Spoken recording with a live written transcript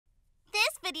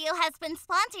video has been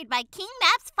sponsored by King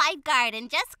Maps 5 Guard and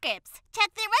Just Scripts.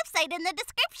 Check their website in the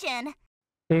description.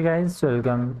 Hey guys,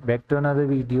 welcome back to another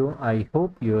video. I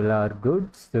hope you all are good.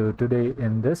 So today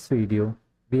in this video,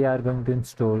 we are going to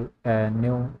install a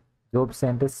new job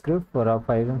center script for our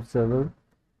FiveM server.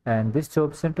 And this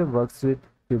job center works with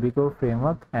QBCore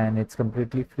framework and it's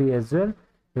completely free as well.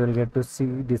 You will get to see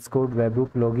Discord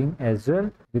webhook logging as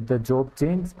well with the job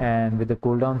change and with the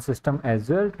cooldown system as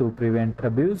well to prevent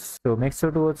abuse. So make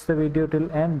sure to watch the video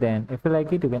till end. Then if you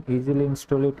like it, you can easily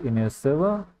install it in your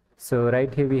server. So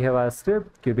right here we have our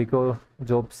script, QBCore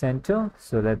job center.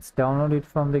 So let's download it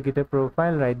from the GitHub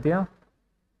profile right there.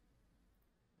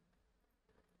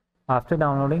 After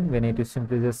downloading, we need to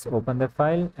simply just open the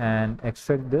file and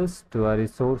extract this to our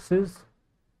resources.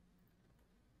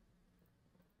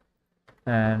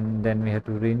 And then we have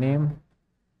to rename,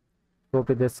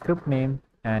 copy the script name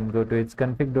and go to its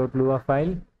config.lua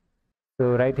file.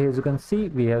 So right here as you can see,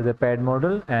 we have the pad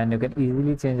model and you can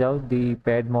easily change out the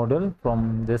pad model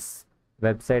from this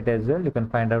website as well. You can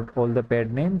find out all the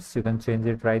pad names, you can change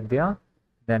it right there.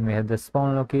 Then we have the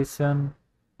spawn location,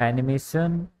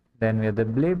 animation, then we have the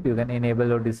blip, you can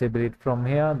enable or disable it from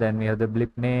here. Then we have the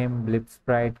blip name, blip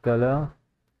sprite color.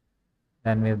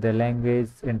 Then we have the language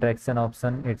interaction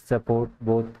option. It supports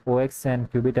both OX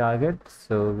and QB target,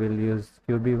 so we'll use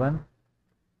QB1.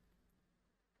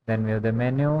 Then we have the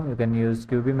menu. You can use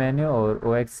QB menu or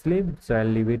OX lib, so I'll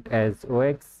leave it as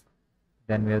OX.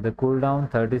 Then we have the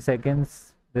cooldown 30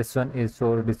 seconds. This one is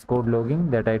for Discord logging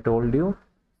that I told you,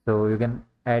 so you can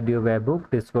add your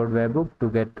webhook, Discord webhook, to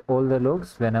get all the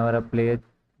logs whenever a player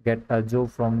get a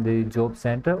job from the job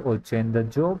center or change the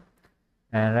job.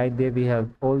 And right there we have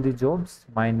all the jobs,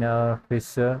 miner,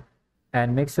 fisher,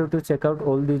 and make sure to check out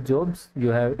all the jobs you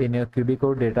have in your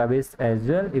QBCore database as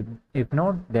well. If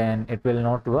not, then it will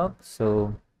not work,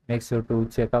 so make sure to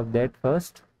check out that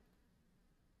first.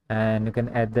 And you can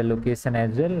add the location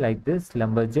as well, like this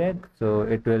lumberjack, so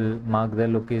it will mark the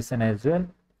location as well.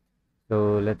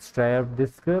 So let's try out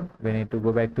this script. We need to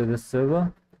go back to the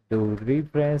server, do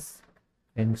refresh,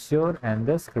 ensure, and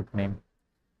the script name.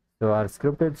 So our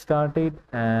script is started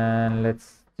and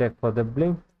let's check for the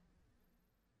blip.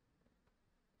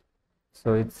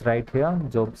 So it's right here,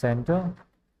 job center.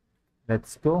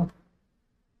 Let's go.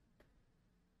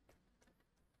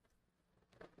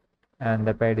 And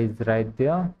the pad is right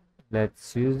there.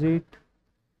 Let's use it.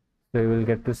 So you will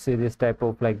get to see this type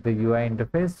of like the UI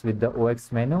interface with the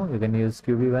OX menu. You can use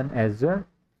QB1 as well.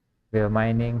 We have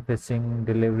mining, fishing,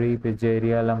 delivery, pitch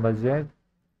area, lumberjack.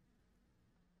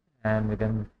 And we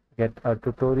can get a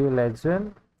tutorial as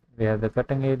well. We have the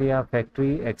cutting area,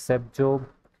 factory, accept job,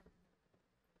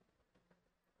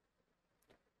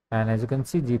 and as you can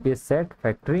see, GPS set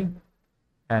factory,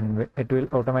 and it will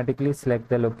automatically select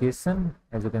the location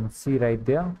as you can see right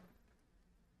there.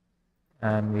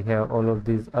 And we have all of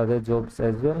these other jobs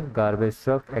as well. Garbage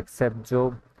truck, accept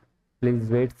job, please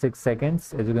wait 6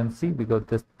 seconds, as you can see, because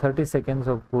there's 30 seconds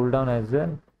of cooldown as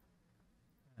well.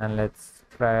 And let's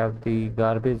try out the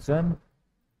garbage one.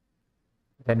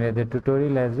 Then we have the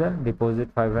tutorial as well. Deposit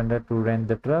 500 to rent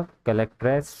the truck, collect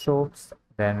trash, soaps,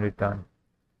 then return.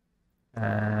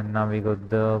 And now we got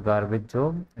the garbage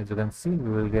job. As you can see,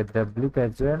 we will get the blip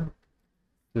as well,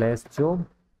 slash job,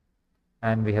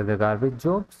 and we have the garbage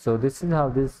job. So this is how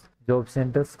this job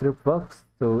center script works.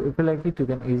 So if you like it, you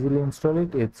can easily install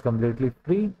it. It's completely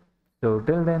free. So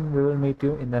till then, we will meet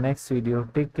you in the next video.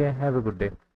 Take care. Have a good day.